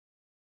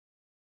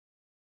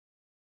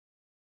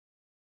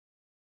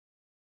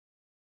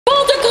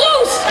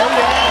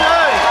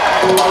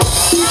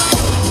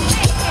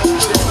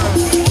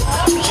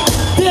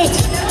Dit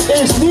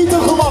is niet te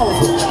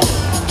geloven.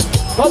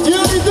 Wat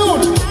jullie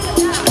doen.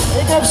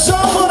 Ik heb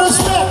zoveel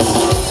respect.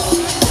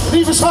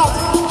 Lieve schat,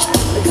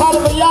 ik ga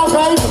het met jou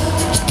geven.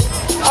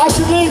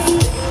 Alsjeblieft.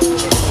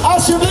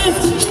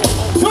 Alsjeblieft.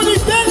 Doe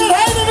die dingen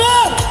heen en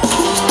weer.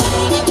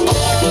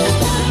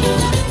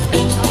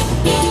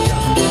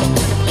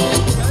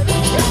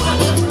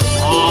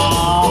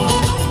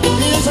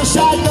 Wie is een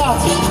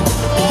zijkant?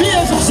 Wie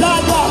is een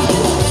zijkant?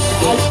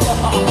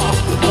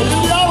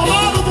 Jullie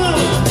allemaal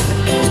natuurlijk.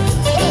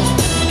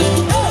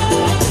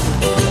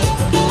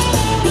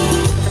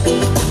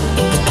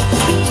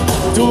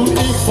 Toen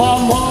ik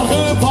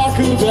vanmorgen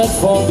wakker werd,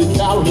 vond ik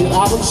jou hier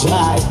aan mijn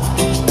zij.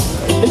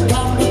 Ik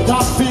kan de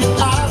dag weer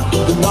aan,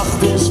 de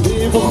nacht is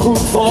weer voorgoed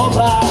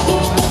voorbij.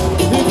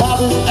 Dit had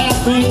ik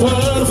echt niet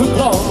durven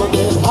dromen,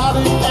 dit had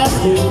ik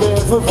echt niet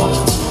meer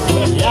verwacht.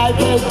 Jij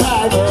bent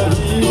bij me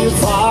hier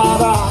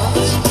vanuit.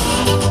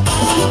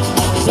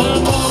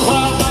 Ze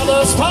mogen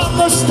alles van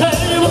me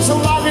stelen,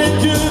 zolang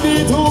ik je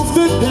niet hoef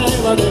te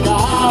delen. Ik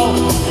hou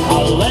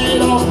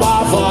alleen nog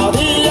maar van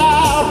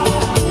jou.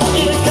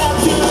 Ik heb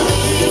je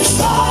lief,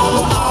 staan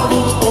mijn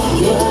armen om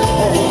je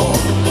heen.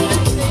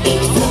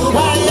 Ik wil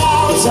bij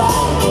jou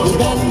zijn, je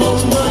bent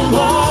mijn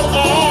nummer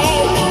 1.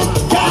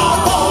 Jouw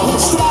ogen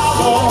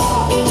stralen,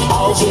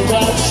 als ik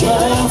met je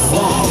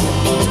vrij.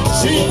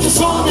 Zie de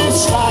zon weer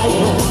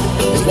schijnen,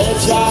 ik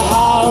weet jij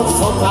houdt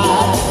van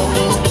mij.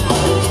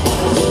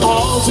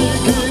 Als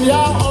ik in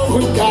jouw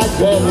ogen kijk,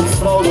 ben ik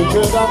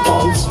vrolijker dan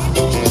ooit.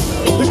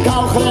 De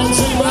kougrens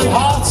in mijn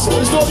hart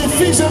is door die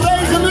vieze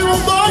regen nu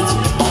ontdooid.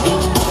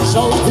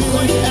 Zo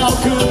wil ik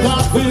elke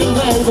dag weer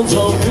leven,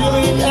 zo wil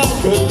ik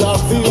elke dag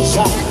weer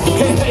zijn.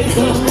 Geen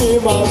regen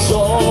meer, maar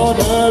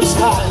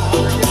zonneschijn.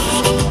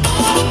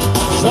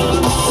 Ze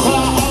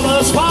mogen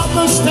alles van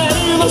me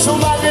stelen,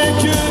 zolang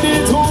ik je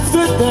niet hoef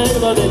te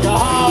delen. Ik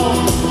hou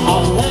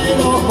alleen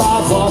nog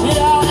maar van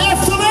jou.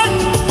 Efteling,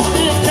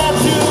 ik heb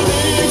je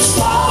lief,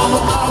 staan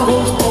mijn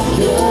armen om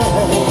je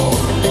heen.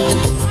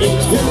 Ik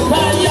wil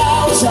bij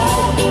jou zijn,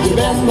 je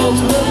bent mijn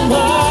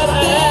nummer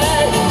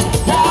 1.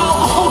 Jouw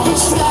ogen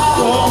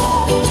stralen,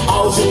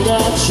 als ik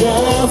met je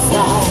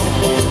vrij.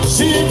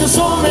 Zie ik de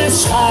zon weer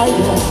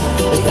schijnen,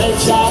 ik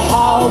weet jij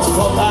houdt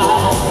van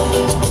mij.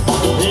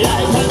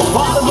 Jij bent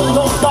warmer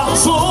nog dan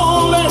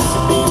zonlicht,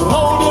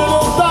 roder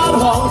nog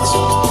dan rood.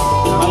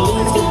 Mijn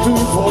liefde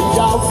puur voor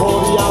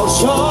jou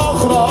zo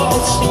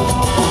groot.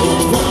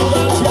 Ik wil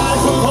dat jij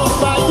gewoon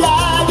bij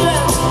jij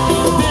bent.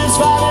 Het is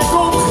waar ik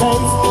om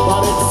geef,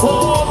 waar ik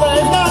voor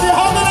leef. Naar die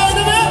handen heen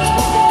en weer.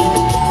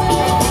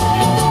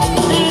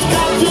 Ik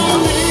heb je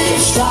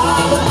lief,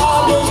 staan mijn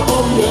armen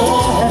om je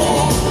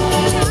heen.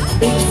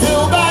 Ik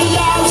wil bij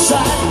jou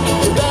zijn,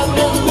 je bent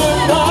mijn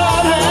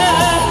nummer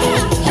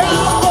 1.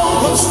 Jouw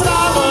ogen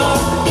stralen,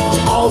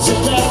 als ik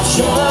met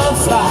je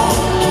vrij.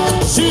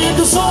 Zie ik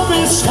de zon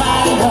weer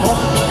schijnen.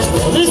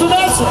 Lieve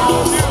mensen,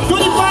 doe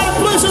die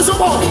paraplu's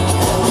omhoog.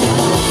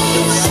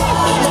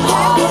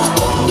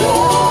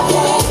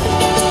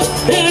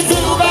 Ik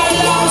wil bij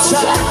jou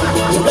zijn,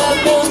 je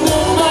bent mijn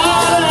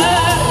nummer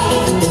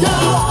 1.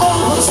 Jouw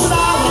ogen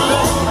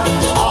stralen,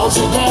 als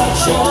ik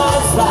met je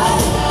vrij.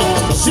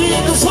 Zie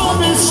ik de zon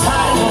weer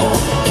schijnen,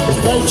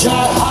 ik weet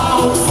jij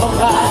houdt van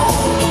mij.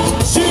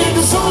 Zie ik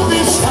de zon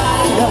weer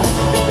schijnen,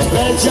 ik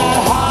weet jij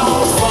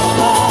houdt van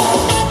mij.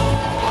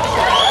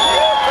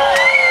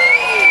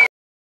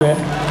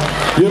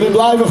 Jullie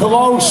blijven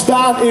gewoon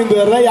staan in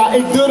de rea.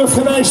 Ik durf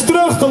geen eens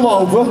terug te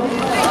lopen,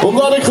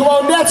 omdat ik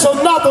gewoon net zo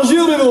nat als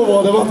jullie wil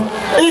worden. Want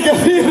ik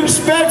heb hier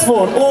respect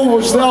voor,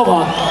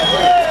 onvoorstelbaar.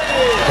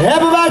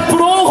 Hebben wij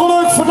per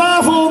ongeluk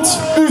vanavond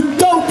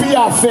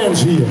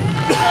Utopia-fans hier?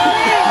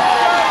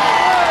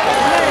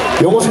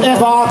 Jongens, echt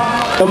waar.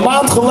 Een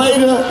maand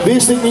geleden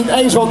wist ik niet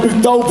eens wat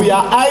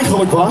Utopia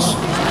eigenlijk was.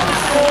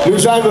 Nu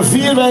zijn we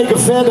 4 weken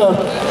verder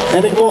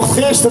en ik mocht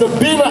gisteren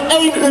binnen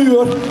 1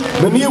 uur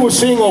de nieuwe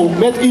single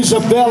met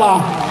Isabella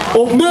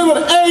op nummer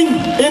 1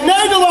 in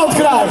Nederland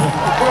krijgen.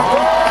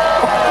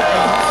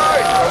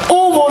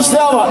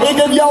 Onvoorstelbaar, ik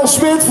heb Jan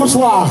Smit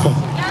verslagen.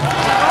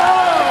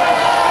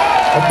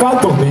 Dat kan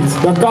toch niet?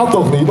 Dat kan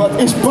toch niet? Maar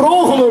het is per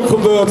ongeluk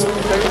gebeurd.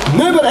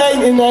 Nummer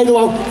 1 in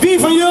Nederland. Wie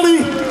van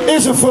jullie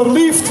is er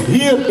verliefd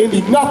hier in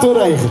die natte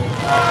regen?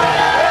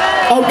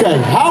 Oké,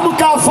 hou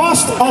elkaar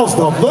vast als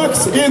dat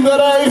lukt in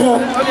de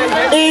regen.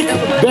 Ik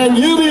ben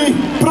jullie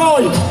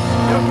prooi.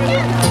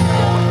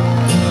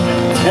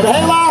 En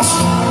helaas,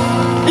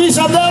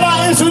 Isabella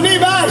is er niet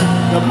bij.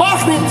 Dat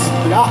mag niet.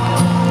 Ja.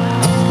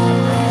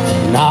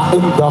 Na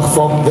een dag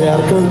van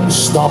werken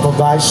stappen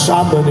wij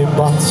samen in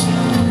bad.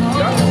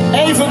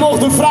 Even nog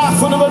de vraag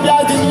van wat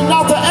jij in die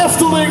natte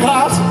Efteling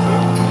gaat.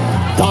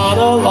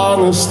 Dan een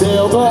lange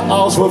stilte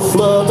als we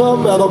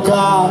flirten met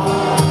elkaar.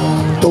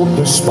 Tot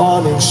de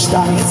spanning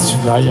stijgt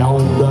naar jouw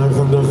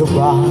ondeugende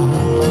gebaar.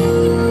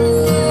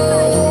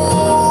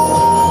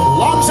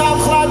 Langzaam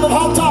glijdt mijn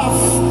hand af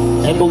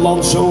en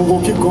belandt zo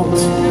op je kont.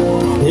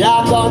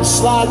 Ja, dan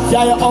slaat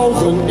jij je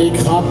ogen, ik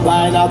ga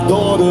bijna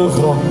door de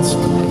grond.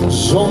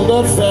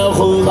 Zonder veel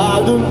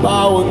geluiden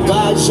bouwen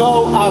wij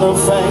zo aan een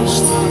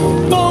feest.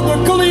 Tot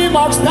de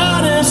climax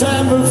daar is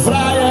en we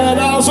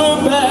vrijen als een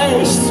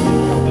beest.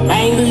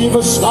 Mijn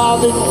lieve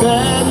schat, ik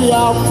ben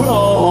jouw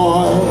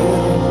prooi.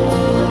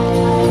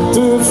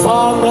 Te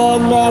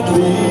vangen met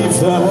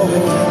liefde.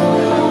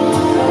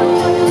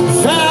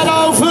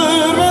 Ver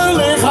over mijn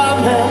lichaam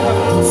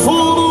heen,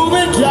 voel hoe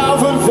ik jou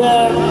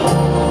verwen.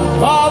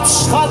 Wat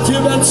schat, je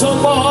bent zo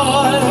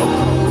mooi.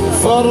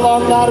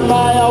 Verlang naar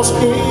mij als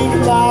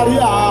ik naar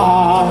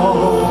jou.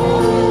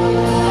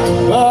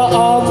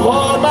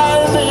 Beantwoord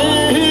mijn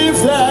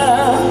liefde.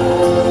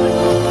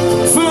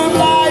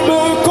 Verleid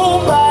me, kom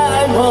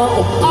bij me,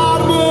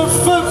 omarmen,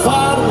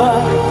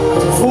 verwarmen.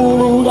 Voel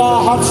hoe de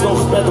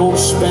hartstocht met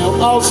ons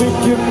speelt als ik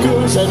je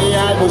kus en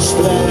jij me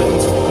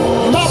streelt.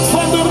 Nat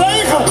van de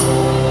regen,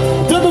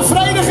 de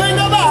bevrediging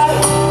erbij.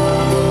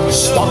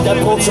 Stap jij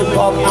plots het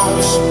pad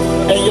uit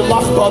en je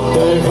lacht wat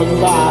tegen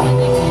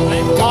mij.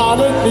 Ik kan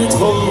het niet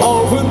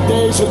geloven,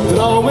 deze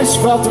droom is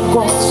veel te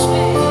kort.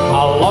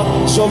 Al lang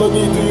zal het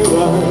niet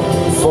duren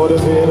voor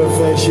er weer een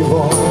feestje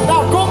wordt.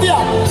 Nou, komt ie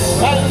aan!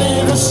 Mijn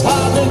lieve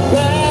schat, ik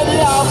ben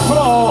jouw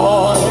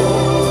prooi.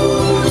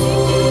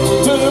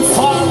 Te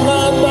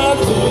vangen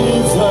met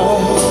liefde.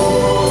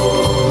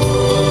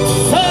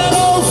 Ver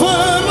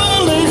over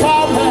mijn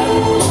lichaam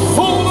heen,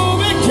 voel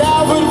hoe ik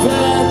jou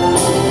verwen.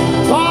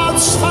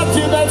 Wat schat,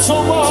 je bent zo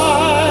mooi.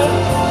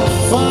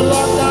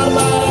 Verlang naar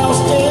mij als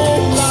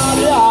ik naar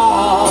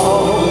jou.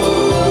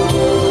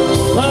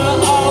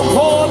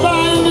 Beantwoord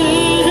mijn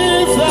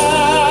liefde.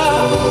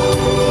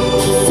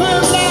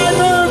 Verleid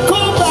me,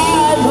 kom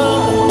bij me,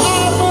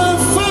 omarmen,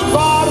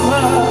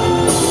 verwarmen.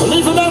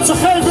 Lieve mensen,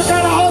 geef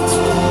elkaar een hand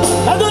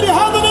en doe die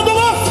handen in de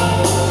lucht.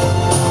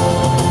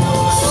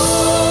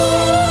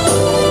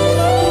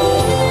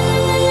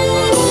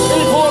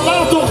 Ik hoor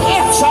laat toch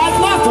echt zijn,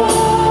 laat toch.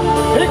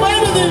 Ik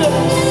weet het niet.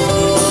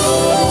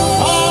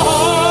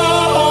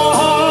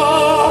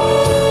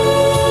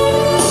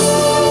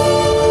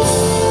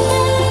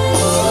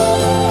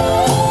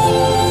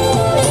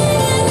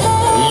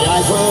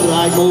 Jij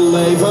verrijkt mijn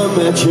leven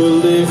met je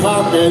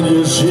lichaam en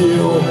je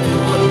ziel.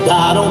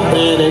 Daarom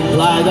ben ik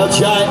blij dat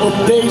jij op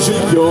deze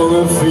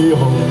jongen viel.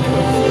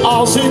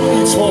 Als ik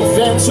iets mocht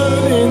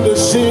wensen in de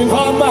zin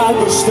van mijn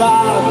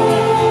bestaan,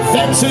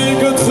 wens ik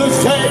het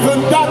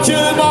gegeven dat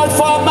je nooit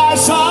van mij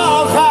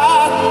zou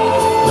gaan.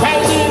 Geen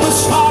lieve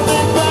schat,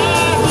 ik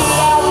ben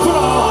jouw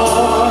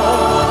prooi.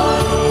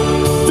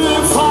 Te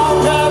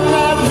vangen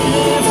met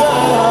liefde.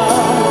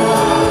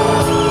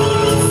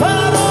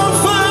 Ver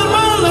over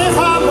mijn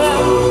lichaam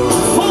heen,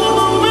 voel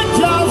hoe ik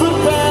jou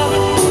verwen.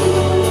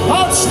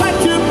 Wat schat,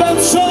 je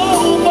bent zo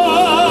mooi.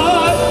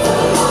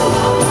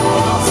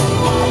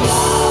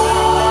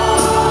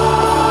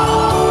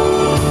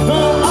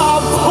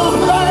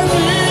 Beantwoord mijn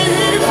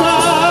liefde.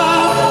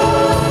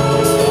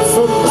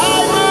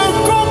 Verleid me,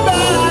 kom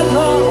bij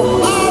me,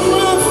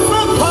 omarmen,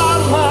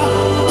 verwarmen.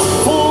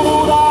 Voel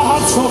hoe de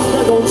hartstocht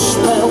met ons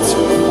speelt,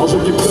 als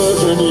ik je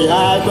kus en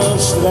jij me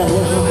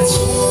streelt.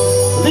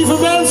 Lieve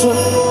mensen,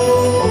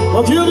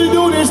 wat jullie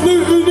doen is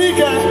nu uniek,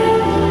 hè?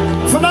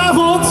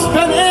 Vanavond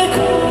ben ik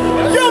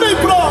jullie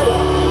prooi.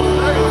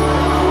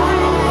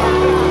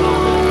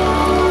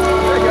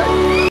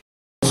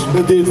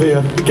 Met dit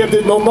weer. Ik heb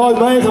dit nog nooit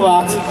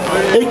meegemaakt.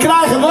 Ik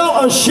krijg er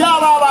wel een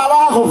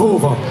sha-la-la-la gevoel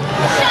van.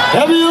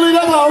 Hebben jullie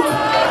dat ook?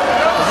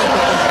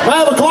 Mijn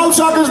hele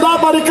klootzak is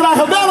dat, maar ik krijg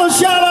er wel een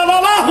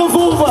sha-la-la-la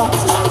gevoel van.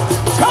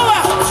 Kom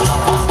maar!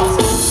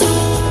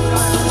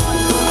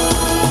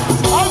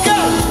 Oké,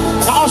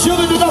 nou, als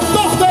jullie er dan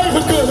toch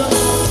tegen kunnen.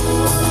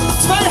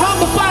 2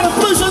 handen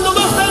paraplu's in de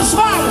lucht en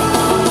zwaaien.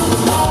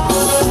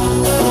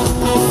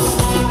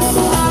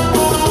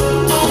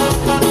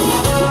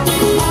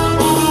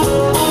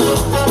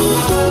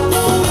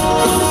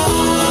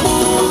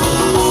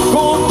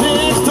 Kom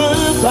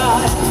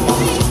dichterbij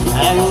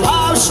en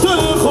luister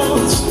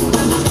goed.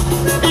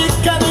 Ik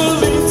ken de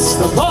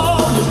liefste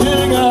mooie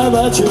dingen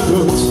wat je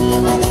doet.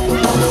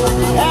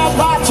 En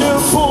laat je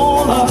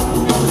voelen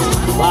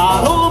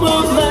waarom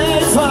het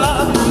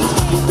leven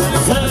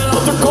veel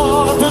te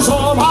kort is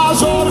om haar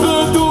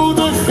zorgen toe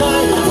te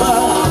geven.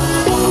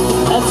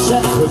 En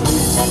zeg het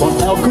niet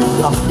van elke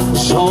dag,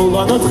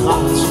 zolang het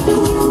gaat.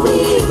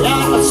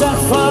 Ja, het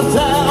zegt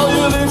vertel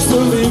je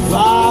liefste lief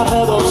waar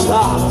het op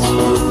staat.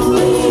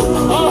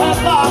 Oh, het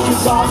elke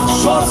dag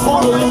zorgt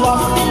voor een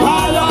lach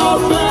waar je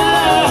op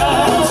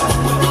bent.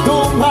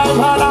 Doe mij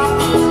maar aan.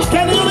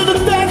 Kennen jullie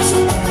de tekst?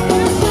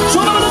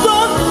 Zullen we het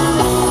doen?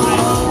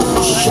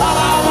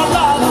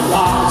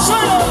 Sha-la-la-la-la-la.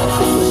 Zingen!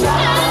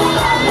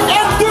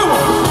 En doen!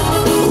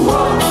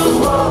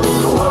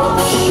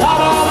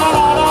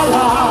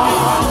 Sha-la-la-la-la-la.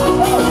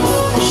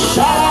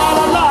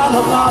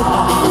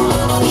 Sha-la-la-la-la-la.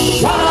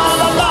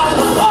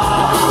 Sha-la-la-la-la-la.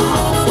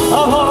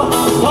 Oh, oh,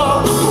 oh,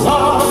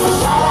 oh.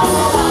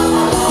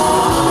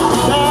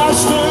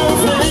 Beste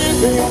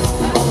vriendin,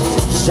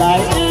 zij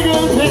is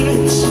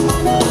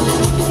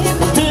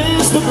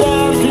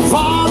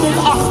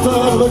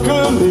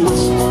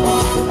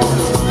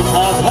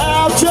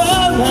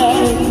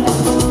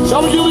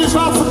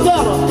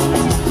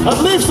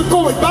Het liefste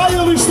kom ik bij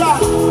jullie staan.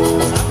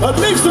 Het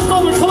liefste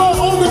kom ik gewoon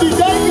onder die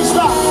deken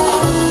staan.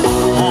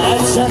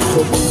 En zeg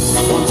het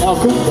van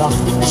elke dag,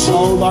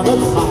 zolang het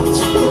gaat.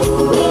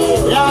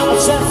 Ja,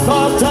 het zegt,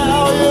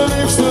 vertel je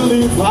liefste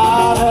lief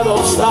waar het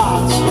op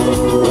staat.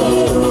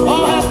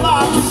 Oh, het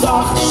maakt je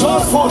dag,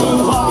 zorg voor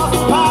de lach,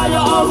 waar je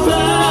ook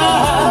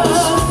bent.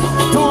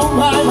 Doe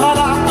mij maar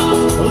aan,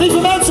 lieve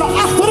mensen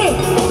achterin.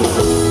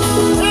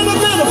 In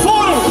het midden,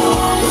 voorin,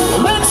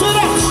 mensen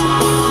rechts.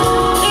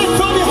 Ik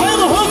wil die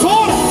hele hut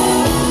horen.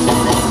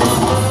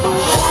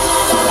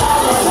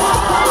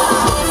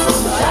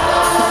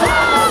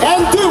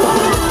 En duwen.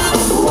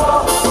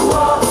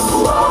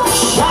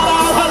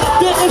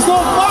 Dit is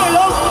nog mooi,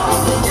 hoor.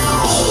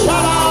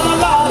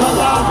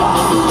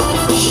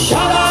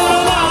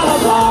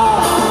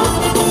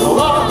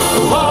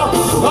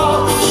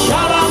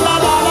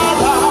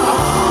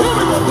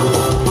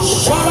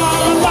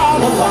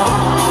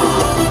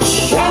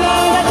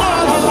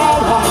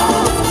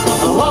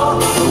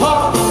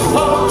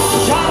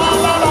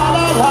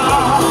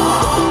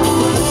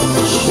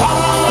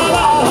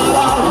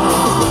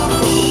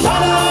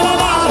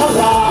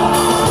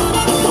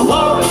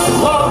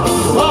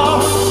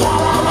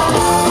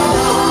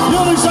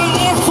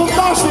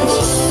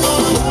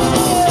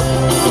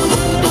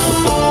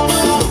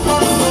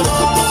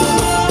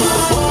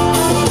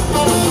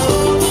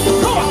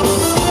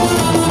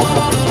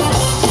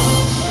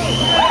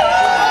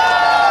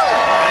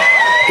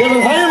 Ik heb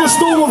een hele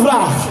stomme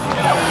vraag.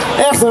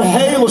 Echt een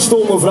hele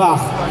stomme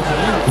vraag.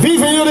 Wie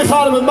van jullie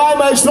gaat er met mij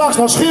mee straks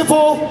naar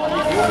Schiphol?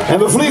 En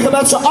we vliegen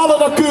met z'n allen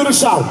naar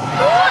Curaçao.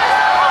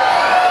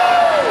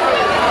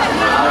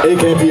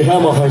 Ik heb hier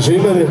helemaal geen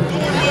zin meer in.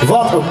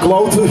 Wat een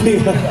klote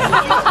weer.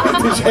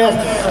 Het is echt,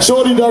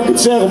 sorry dat ik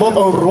het zeg, wat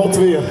een rot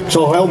weer. Ik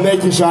zal heel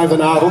netjes zijn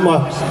vanavond,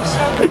 maar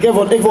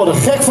ik word er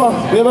gek van.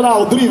 We hebben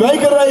al 3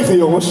 weken regen,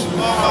 jongens.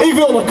 Ik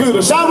wil naar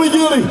Curaçao met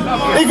jullie.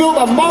 Ik wil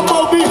naar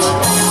Mambo Beach.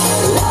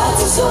 Laat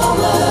de zon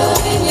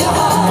in je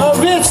hart. Een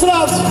wit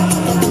strand.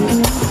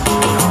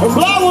 Een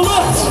blauwe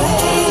lucht.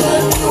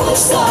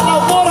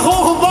 Nou,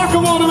 morgenochtend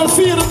wakker worden met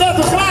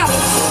 34 graden.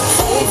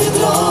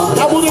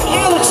 Nou moet ik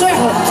eerlijk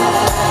zeggen,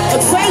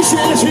 het feestje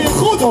is hier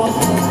goed, hoor.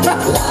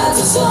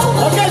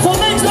 Oké, van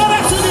links naar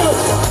rechts in de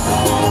lucht.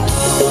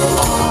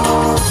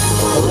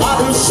 Laat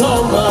de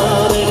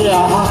zomer in je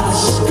hart.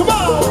 Kom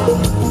on.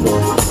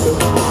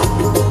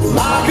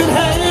 Maak een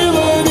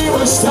hele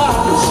nieuwe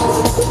start.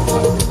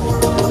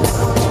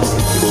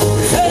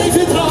 Geef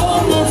je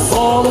dromen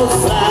volle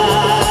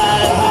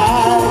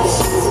vrijheid.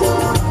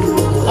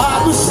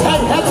 Laat me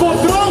zijn, het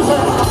wordt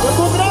droger. Het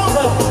wordt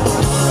droger.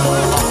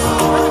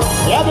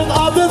 Jij bent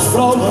altijd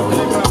vrolijk.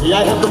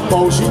 Jij hebt een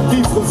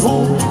positief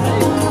gevoel.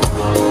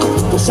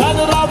 Er zijn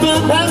er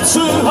altijd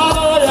mensen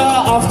waar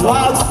je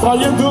afdwaalt van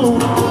je doel.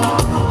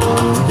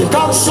 Je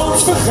kan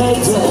soms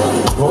vergeten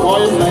hoe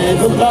mooi het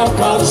leven dan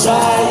kan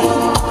zijn.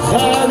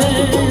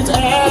 Geniet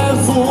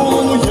en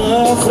voel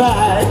je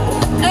vrij.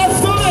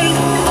 Efteling,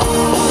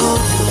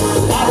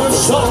 laat de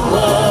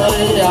zomer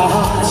in je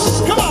hart.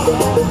 Kom on!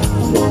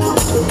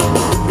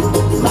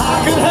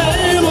 Maak een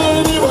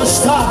hele nieuwe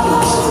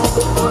start.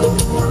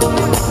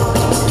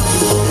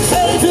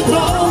 Geef je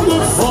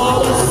dromen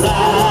volle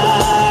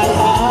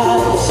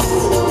vrijheid.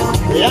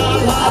 Ja,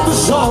 laat de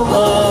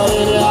zomer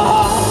in je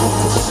hart.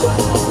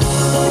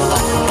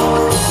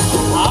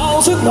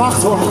 Als het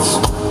nacht wordt,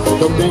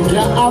 dan denk je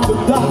aan de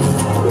dag.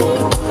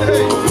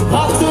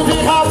 Wat er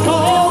weer gaat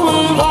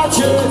komen, wat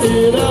je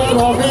eerder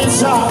nog niet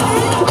zag.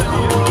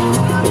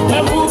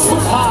 En moed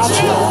vergaat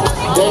je,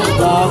 denk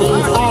dan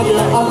niet aan je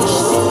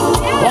angst.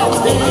 Wat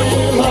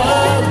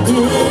eeuwig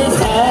duurt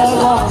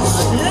helaas.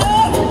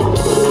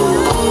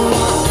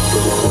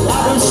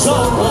 Laat de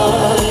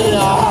zomer in je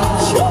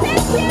hart.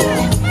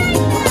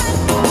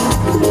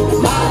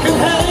 Maak een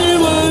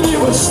hele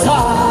nieuwe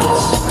start.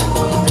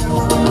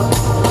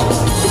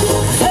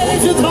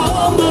 Geef je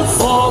dromen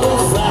volle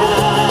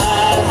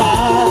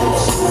vrijheid.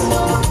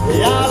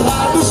 Ja,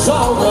 laat de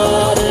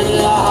zomer in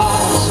je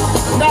hart.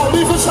 Nou,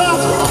 lieve schat,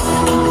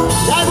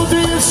 jij moet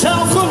in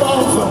jezelf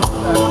geloven.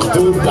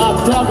 Doe dat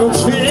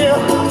telkens weer.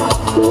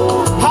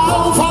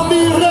 Hou van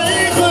die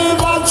regen,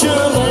 want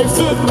je leeft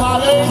het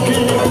maar 1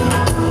 keer.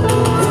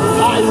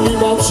 Ga in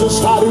niemand zijn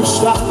schaduw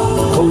staan.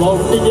 Geloof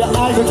in je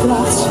eigen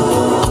kracht.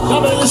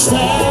 Dan ben je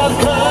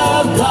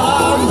sterker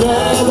dan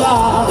je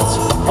dacht.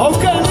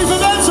 Oké, lieve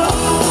mensen.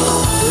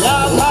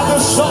 Ja, laat de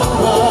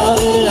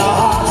zomer in je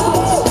hart.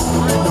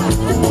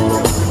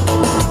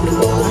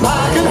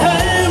 Maak een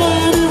hele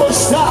nieuwe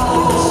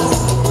start.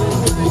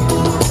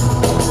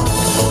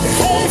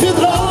 Geef je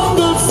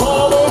dromen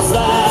volle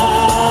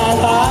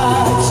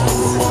vrijheid.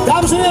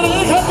 Dames en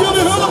heren, ik heb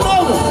jullie hulp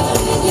nodig.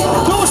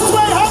 Doe eens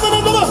 2 handen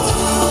in de lucht.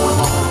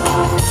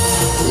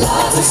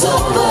 Laat de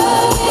zomer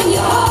in je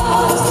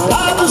hart.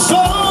 Laat de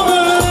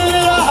zomer in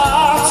je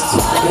hart.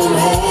 Maak een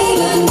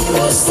hele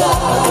nieuwe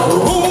start.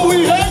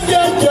 Oeh, ja.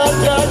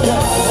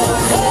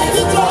 Geef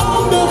je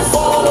dromen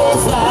volle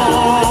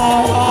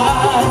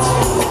vrijheid.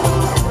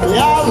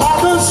 Ja,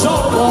 laat de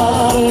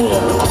zomer in je.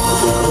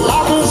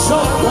 Laat de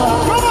zomer.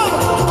 Kom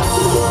op.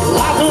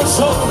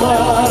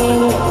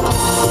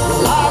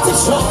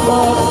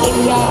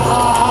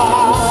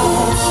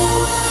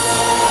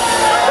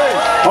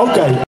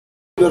 Oké, in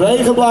de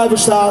regen blijven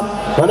staan.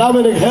 Maar nou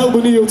ben ik heel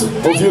benieuwd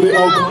of jullie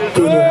ook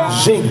kunnen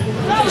zingen.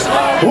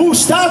 Hoe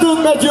staat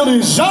het met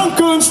jullie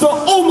zangkunsten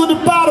onder de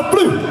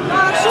paraplu?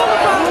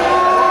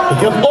 Ik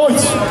heb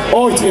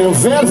ooit in een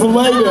ver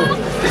verleden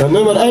een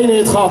nummer 1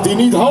 hit gehad die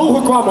niet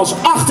hoger kwam als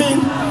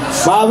 18.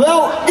 Maar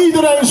wel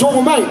iedereen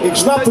zong mee. Ik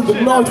snapte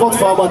er nooit wat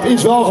van, maar het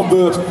is wel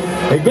gebeurd.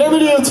 Ik ben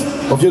benieuwd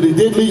of jullie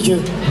dit liedje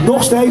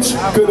nog steeds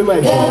kunnen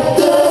meezingen. Ik heb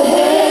de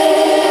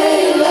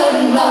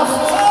hele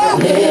nacht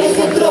weer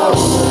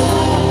gedroomd.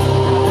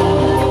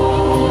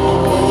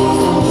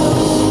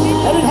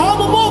 En ik hou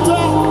mijn mond, hè.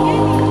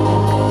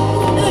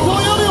 En ik wil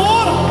jullie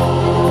horen.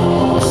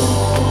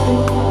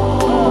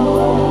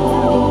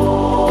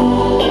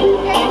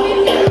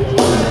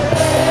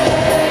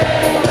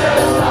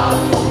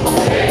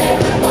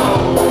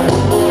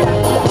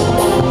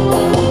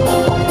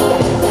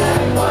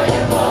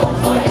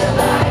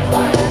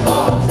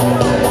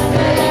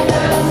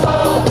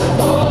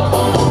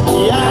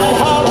 Jij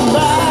had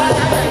mij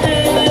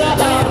in je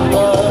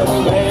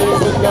armen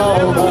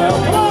meegenomen.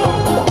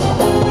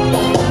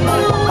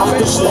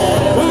 Achter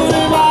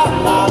sterren maar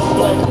naar een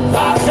plek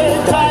waar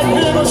geen tijd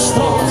meer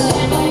bestond.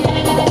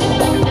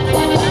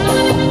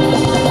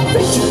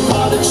 Weet je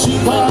wat ik zie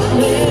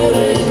wanneer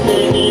ik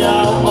in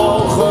jouw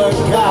ogen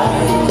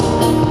kijk?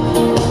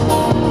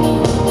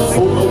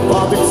 Voel ik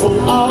wat ik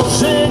voel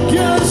als ik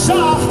je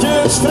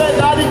zachtjes streek.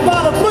 Nou, die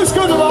paraplu's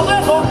kunnen wel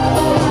weg, hoor.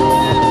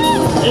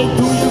 Ik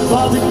doe je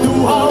wat ik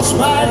doe als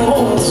mijn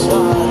hond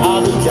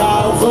aan ik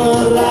jou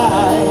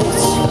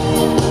verrijdt.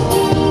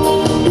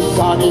 Ik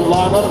kan niet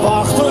langer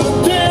wachten,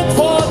 dit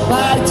wordt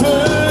mij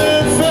te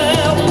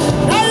veel.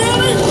 Hey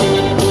jullie!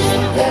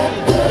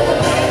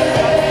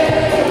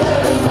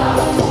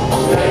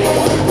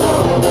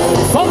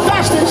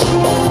 Fantastisch!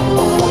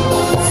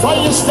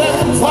 Van je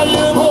stem, van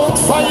je mond,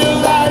 van je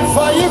lijf,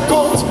 van je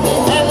kont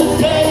en de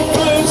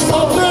dekens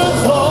op de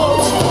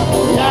grond.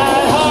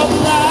 Jij had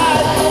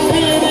mij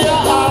in je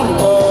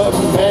armen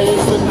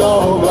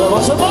meegenomen.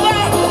 Was het wel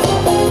waar?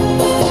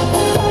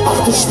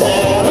 Achter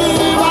sterren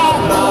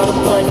naar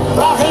een plek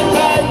waar geen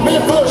tijd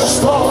meer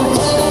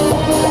bestond.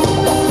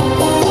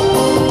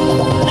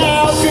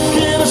 Elke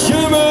keer als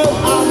je me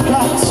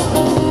aankijkt,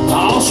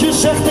 als je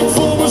zegt ik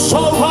voel me zo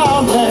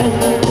alleen,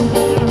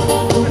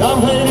 dan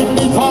weet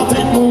ik niet wat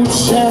ik moet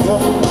zeggen.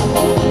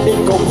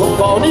 Ik kom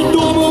gewoon niet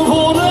door mijn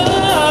woorden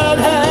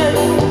heen.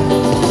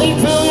 Ik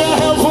wil je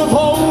heel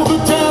gewoon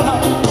vertellen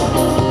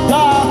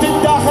dat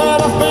ik dag en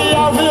nacht bij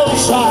jou wil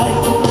zijn.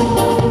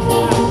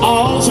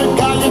 Als ik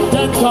aan je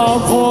denk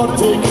dan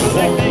word ik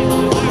gek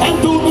en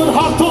doet mijn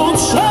hart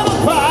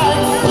ontzettend pijn.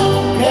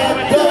 Ik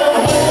heb de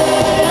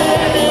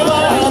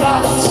hele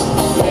nacht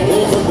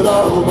liggen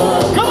dromen.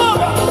 Kom op!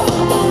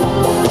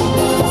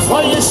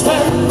 Van je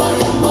stem,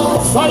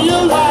 van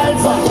je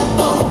lijf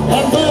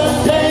en de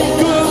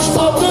dekens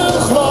op de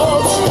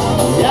grond.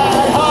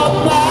 Jij had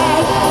mij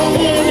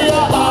in je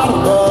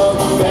armen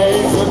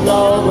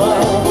meegenomen.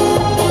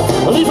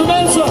 Lieve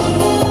mensen,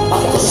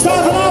 er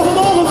staan vanavond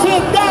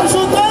ongeveer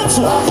 1000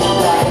 mensen.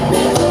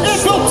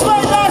 Ik wil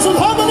 2000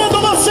 handen in de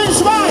lucht zien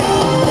zwaaien.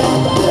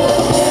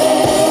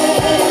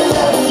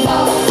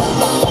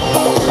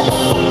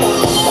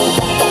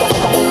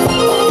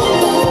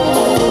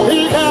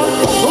 Ik heb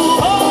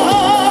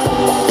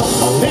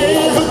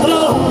liggen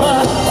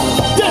dromen.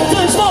 Dit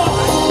is mooi.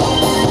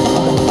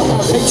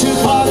 Weet je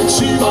wat ik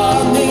zie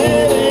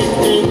wanneer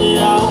ik in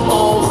jouw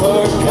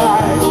ogen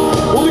kijk?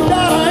 Moet ik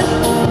daarheen?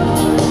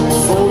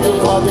 Voel je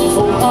wat ik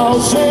voel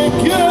als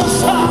ik je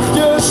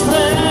zachtjes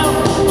streel?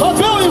 Wat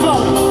wil je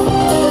van?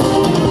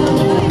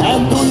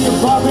 En doe je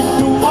wat ik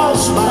doe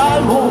als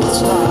mijn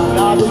hond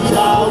naar de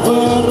jou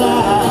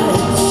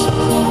verrijdt?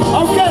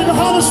 Oké, we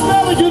gaan een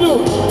spelletje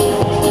doen.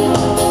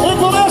 Ik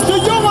wil eerst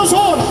de jongens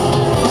horen.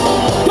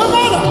 De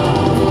mannen.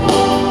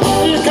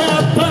 Ik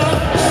heb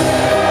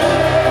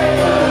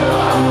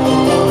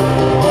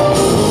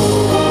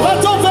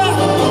let op, hè.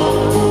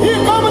 Hier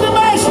komen de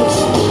meisjes.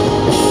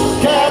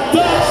 Ik heb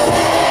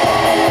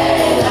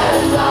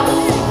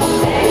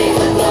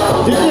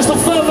dit is toch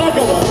veel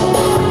lekkerder?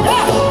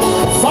 Ja!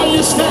 Van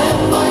je stem,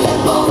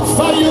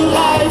 van je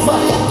lijf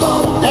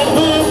en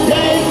de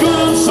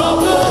dekens op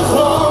de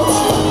grond.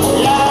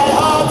 Jij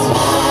had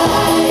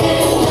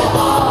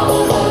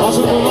was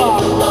het wel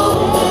waar?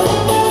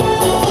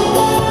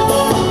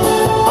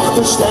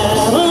 Achter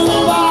sterren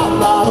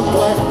naar een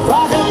plek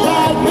waar geen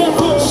tijd meer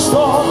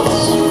bestond.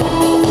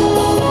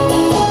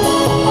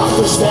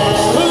 Achter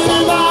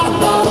sterren naar een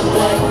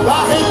plek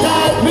waar geen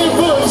tijd meer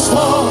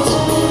bestond.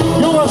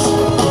 Jongens,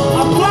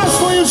 applaus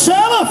voor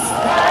jezelf!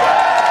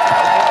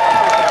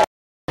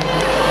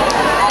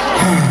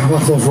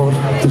 Wacht even hoor,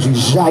 het is een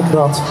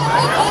zijkrat.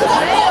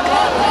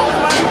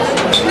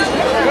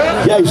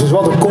 Jezus,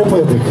 wat een kop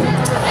heb ik.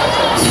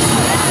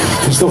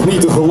 Het is toch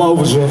niet te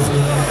geloven zeg.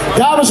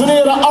 Dames en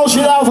heren, als je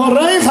nou van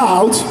regen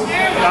tegenhoudt,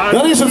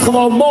 dan is het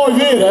gewoon mooi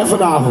weer, hè,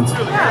 vanavond.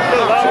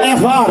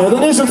 Echt waar, hè?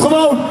 Dan is het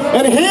gewoon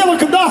een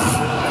heerlijke dag.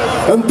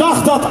 Een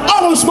dag dat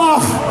alles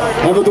mag.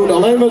 En we doen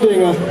alleen maar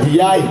dingen die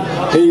jij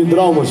in je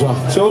dromen zag.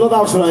 Zullen we dat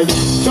afspreken?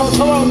 Zullen we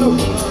het gewoon doen?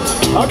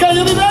 Oké,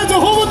 jullie weten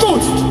hoe we het doen.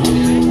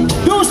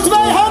 Doe eens 2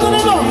 handen in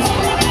de lucht.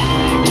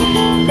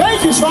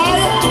 Beetje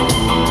zwaaien.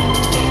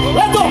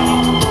 Let op.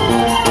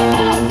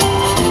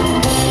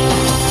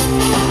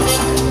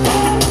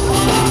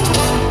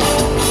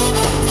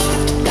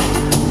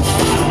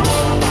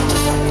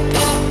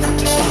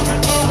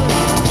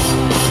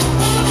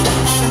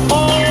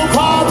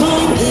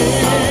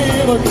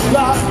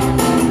 Dag.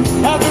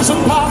 Het is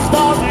een dag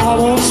dat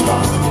alles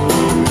mag.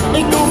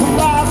 Ik doe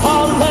vandaag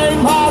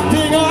alleen maar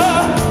dingen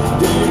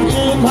die ik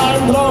in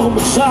mijn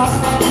dromen zag.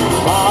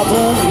 Wat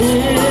een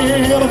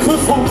heerlijk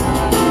gevoel.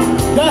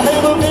 De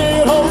hele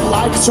wereld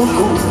lijkt zo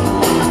cool.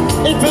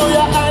 Ik wil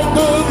je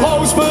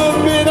eindeloos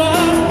beminnen,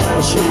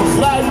 als je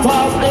begrijpt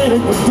wat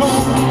ik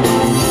bedoel.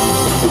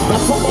 Ik ben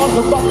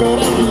vanmorgen wakker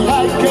en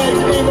jij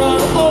keek in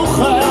mijn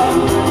ogen.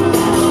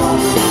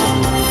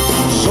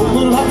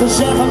 Zonder wat te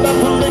zeggen met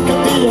de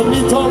blikken die je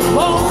niet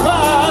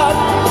ontmogen.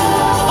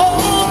 Oh,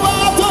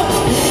 wat een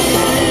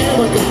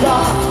heerlijke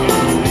dag.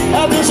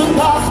 Het is een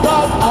dag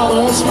dat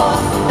alles mag.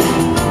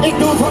 Ik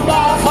doe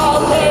vandaag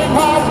alleen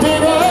maar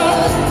dingen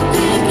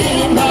die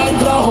ik in mijn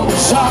dromen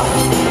zag.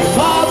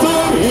 Wat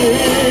een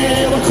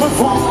heerlijk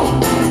gevoel.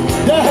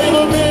 De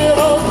hele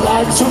wereld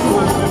lijkt zo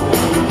cool.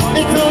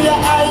 Ik wil je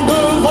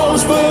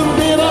eindeloos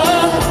beminnen.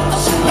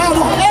 Nou,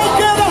 nog 1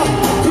 keer dan.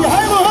 Die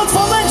hele hut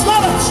van links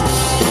naar rechts.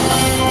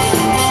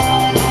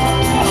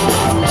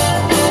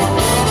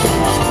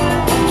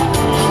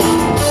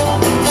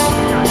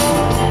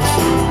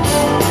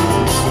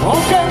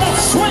 Okay,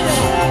 let's swing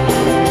it!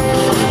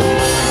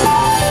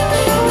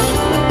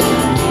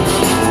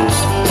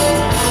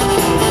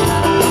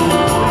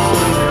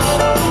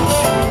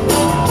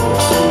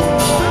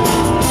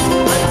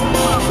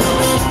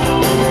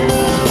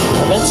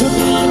 De mensen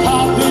die ik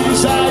had, die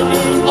zijn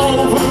nu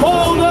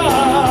overwonnen.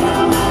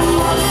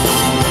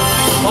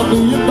 Want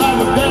nu je bij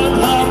me bent,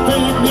 heb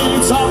ik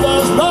niets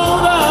anders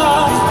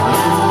nodig.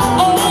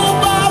 Oh,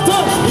 wat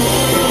een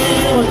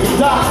heerlijke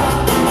dag.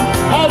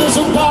 Het is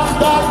een dag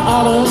dat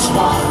alles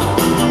mag.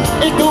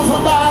 Ik doe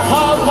vandaag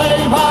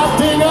alleen maar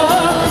dingen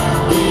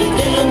die ik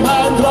in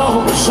mijn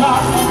dromen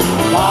zag.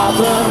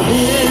 Wat een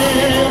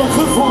heerlijk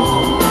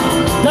gevoel.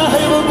 De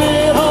hele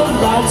wereld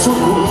lijkt zo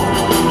cool.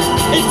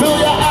 Ik wil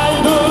je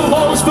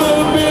eindeloos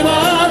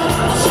beminnen.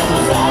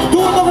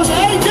 Doe het nog eens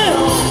 1 keer.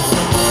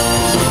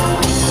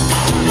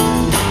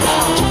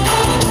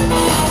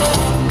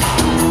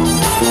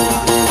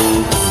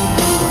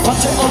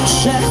 Wat je ook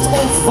zegt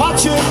of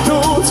wat je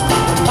doet,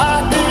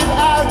 maakt niet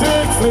uit,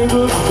 ik vind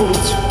het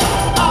goed.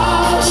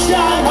 Als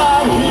jij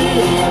maar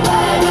hier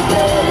bij me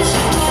bent.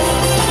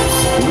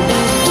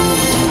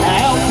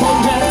 Elk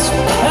moment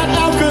en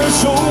elke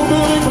zoen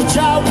wil ik met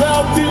jou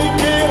wel 10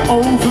 keer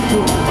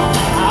overdoen.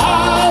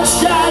 Als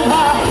jij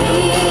maar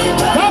hier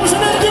bij me bent. Dames en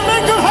heren, die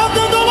linkerhand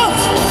in de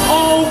lucht.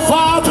 Oh,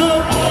 vader.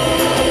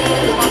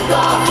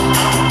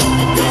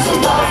 Het is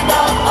een dag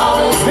dat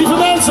alles. Lieve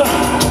mensen,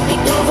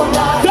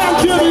 dank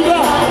jullie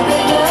wel.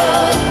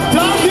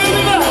 Dank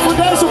jullie wel voor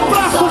deze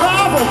prachtige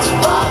avond.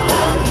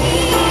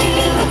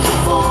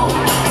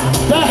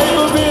 De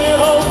hele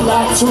wereld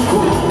lijkt zo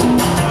cool.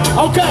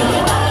 Oké,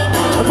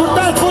 het wordt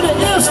tijd voor de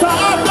eerste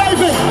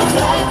aardbeving.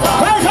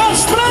 Wij gaan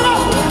springen.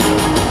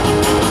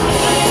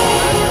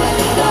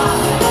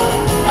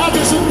 Het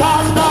is een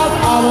dag dat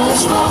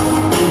alles mag.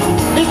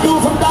 Ik doe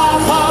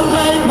vandaag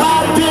alleen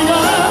maar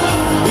dingen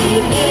die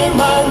ik in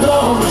mijn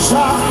dromen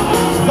zag.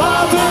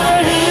 Wat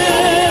een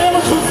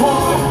heerlijk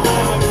gevoel.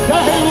 De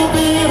hele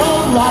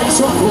wereld lijkt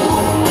zo cool.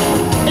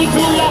 Ik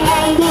wil je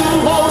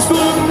eindeloos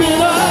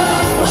beminnen,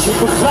 als je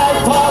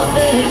begrijpt wat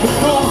ik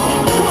bedoel.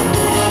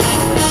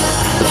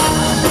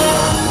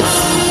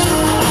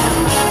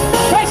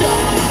 Weet je?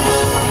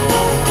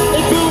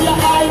 Ik wil je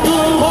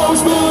eindeloos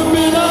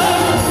beminnen,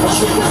 als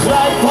je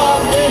begrijpt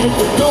wat ik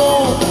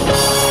bedoel.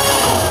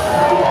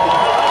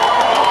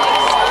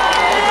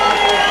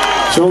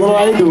 Zullen we er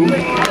 1 doen?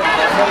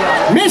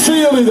 Missen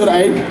jullie er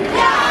 1?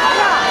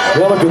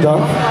 Welke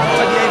dan?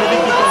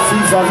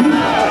 Viva wie?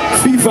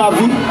 Viva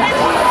wie?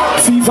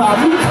 Viva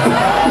wie?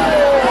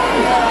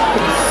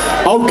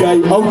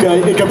 Oké,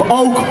 ik heb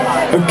ook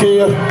een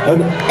keer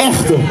een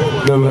echte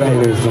nummer 1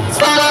 ingevraagd.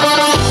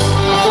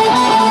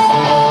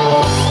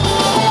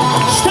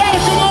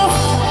 Sterker nog,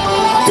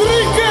 3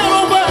 keer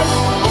op weg.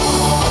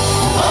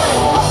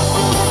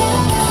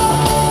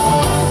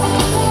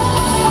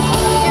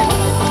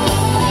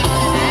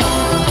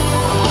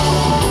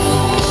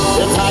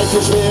 De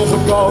tijd is weer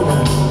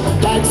gekomen.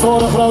 Tijd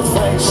voor een groot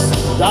feest,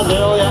 dat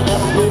wil je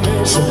echt niet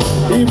missen.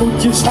 Die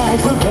moet je zijn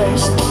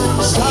geweest.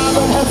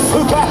 Samen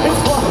even bij het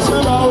glas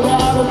en houden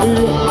aan het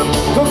bier.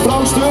 We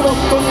proosten op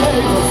het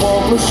leven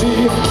vol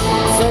plezier.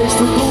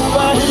 Feesten doen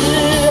wij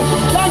hier.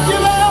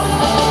 Dankjewel.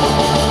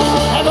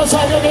 En dan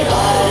zijn we weer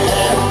blij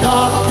en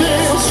dat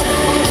is.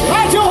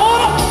 Laat je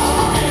horen.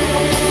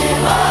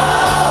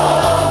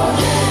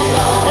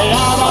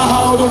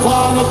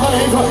 het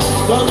leven,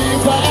 de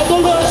liefde en de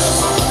lust.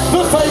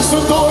 We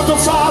feesten door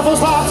tot 's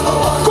avonds laat.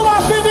 Kom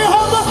maar, in die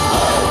handen.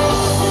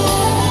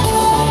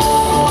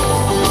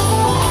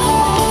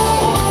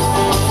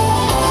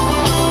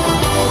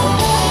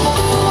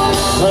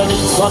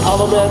 Niet van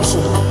alle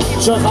mensen,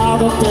 ze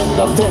gaan op tent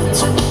naar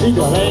tent.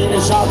 Iedereen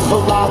is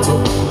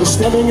uitgelaten, de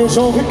stemming is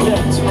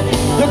ongekend.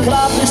 De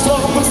kraat is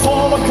stroomt met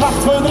volle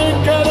kracht, we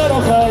drinken er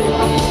nog een.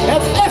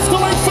 Het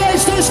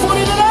Eftelingfeest is voor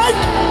iedereen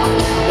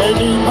en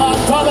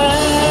niemand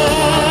alleen.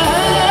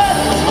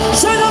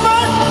 Zing hem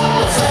maar!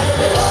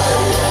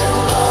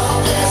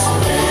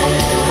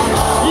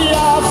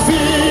 Ja,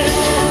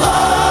 viva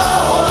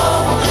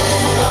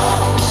Hollandia.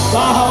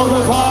 We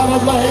houden van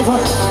het leven,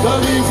 de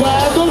liefde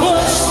en de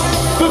lust.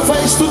 We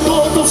feesten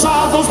door tot 's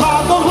avonds,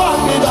 maar nog lang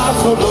niet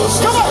uitgeblust.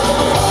 Kom op!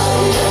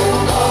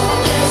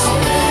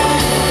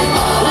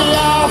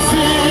 Ja,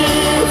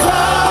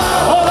 viva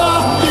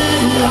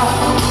Hollandia.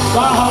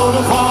 We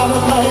houden van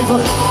het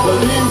leven, de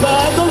liefde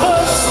en de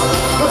lust.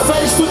 We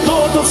feesten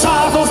door tot 's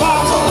avonds,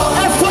 maar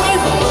even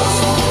even.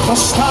 We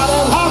staan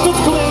en laat het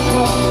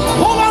klinken.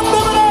 Holland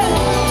nummer 1.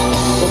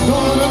 We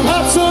doen het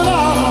met z'n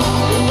allen.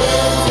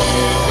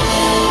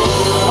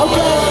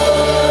 Oké.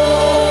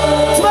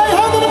 2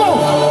 handen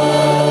omhoog.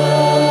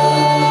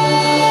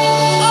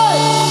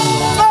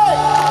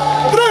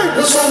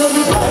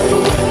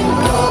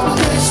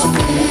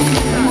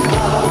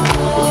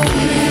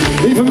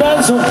 Lieve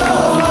mensen,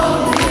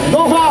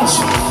 nogmaals,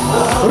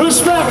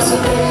 respect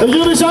dat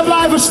jullie zijn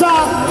blijven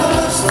staan.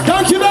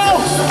 Dankjewel.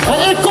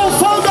 En ik kom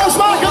foto's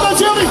maken met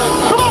jullie.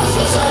 Kom op.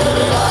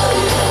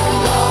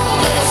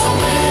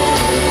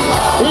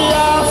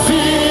 Ja,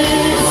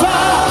 viva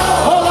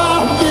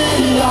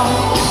Hollandia.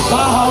 We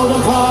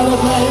houden van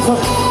het leven,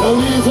 de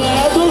liefde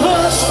en de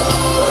rust.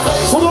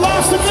 Voor de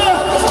laatste keer,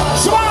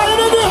 zwaaien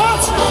in uw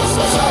hart.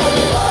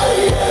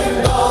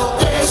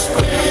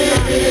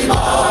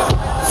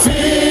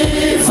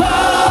 Viva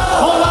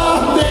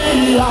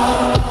Hollandia.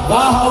 We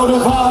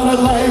houden van het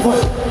leven,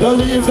 de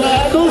liefde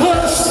en de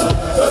rust.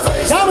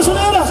 Dames en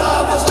heren,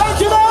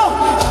 dankjewel.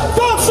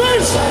 Tot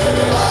ziens.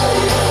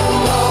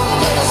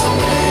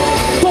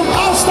 Tot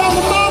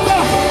aanstaande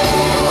maandag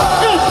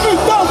in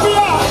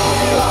Utopia.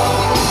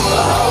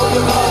 We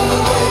houden van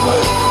het leven,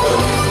 de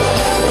liefde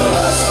en de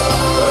rust.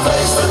 We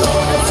feesten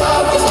door het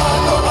s'avonds, maar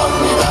nog lang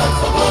niet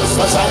uitgeblust.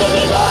 We zijn er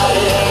weer bij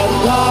en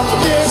dat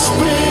is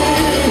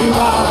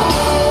prima.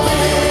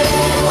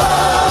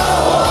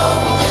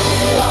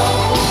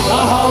 We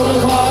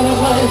houden van het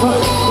leven,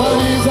 de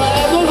liefde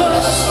en de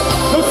lust.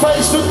 We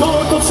feesten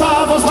door tot 's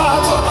avonds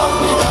laat.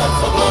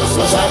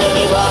 We zijn er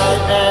niet bij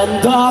en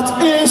dat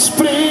is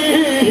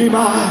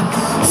prima.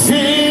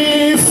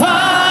 Viva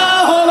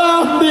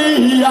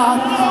Hollandia.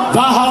 We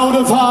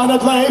houden van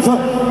het leven,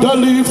 de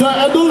liefde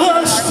en de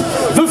lust.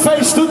 We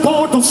feesten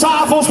door tot 's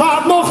avonds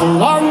laat, nog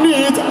lang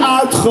niet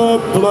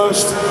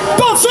uitgeblust.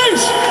 Tot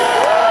ziens!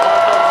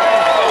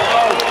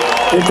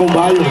 Ik kom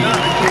bij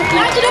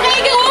je.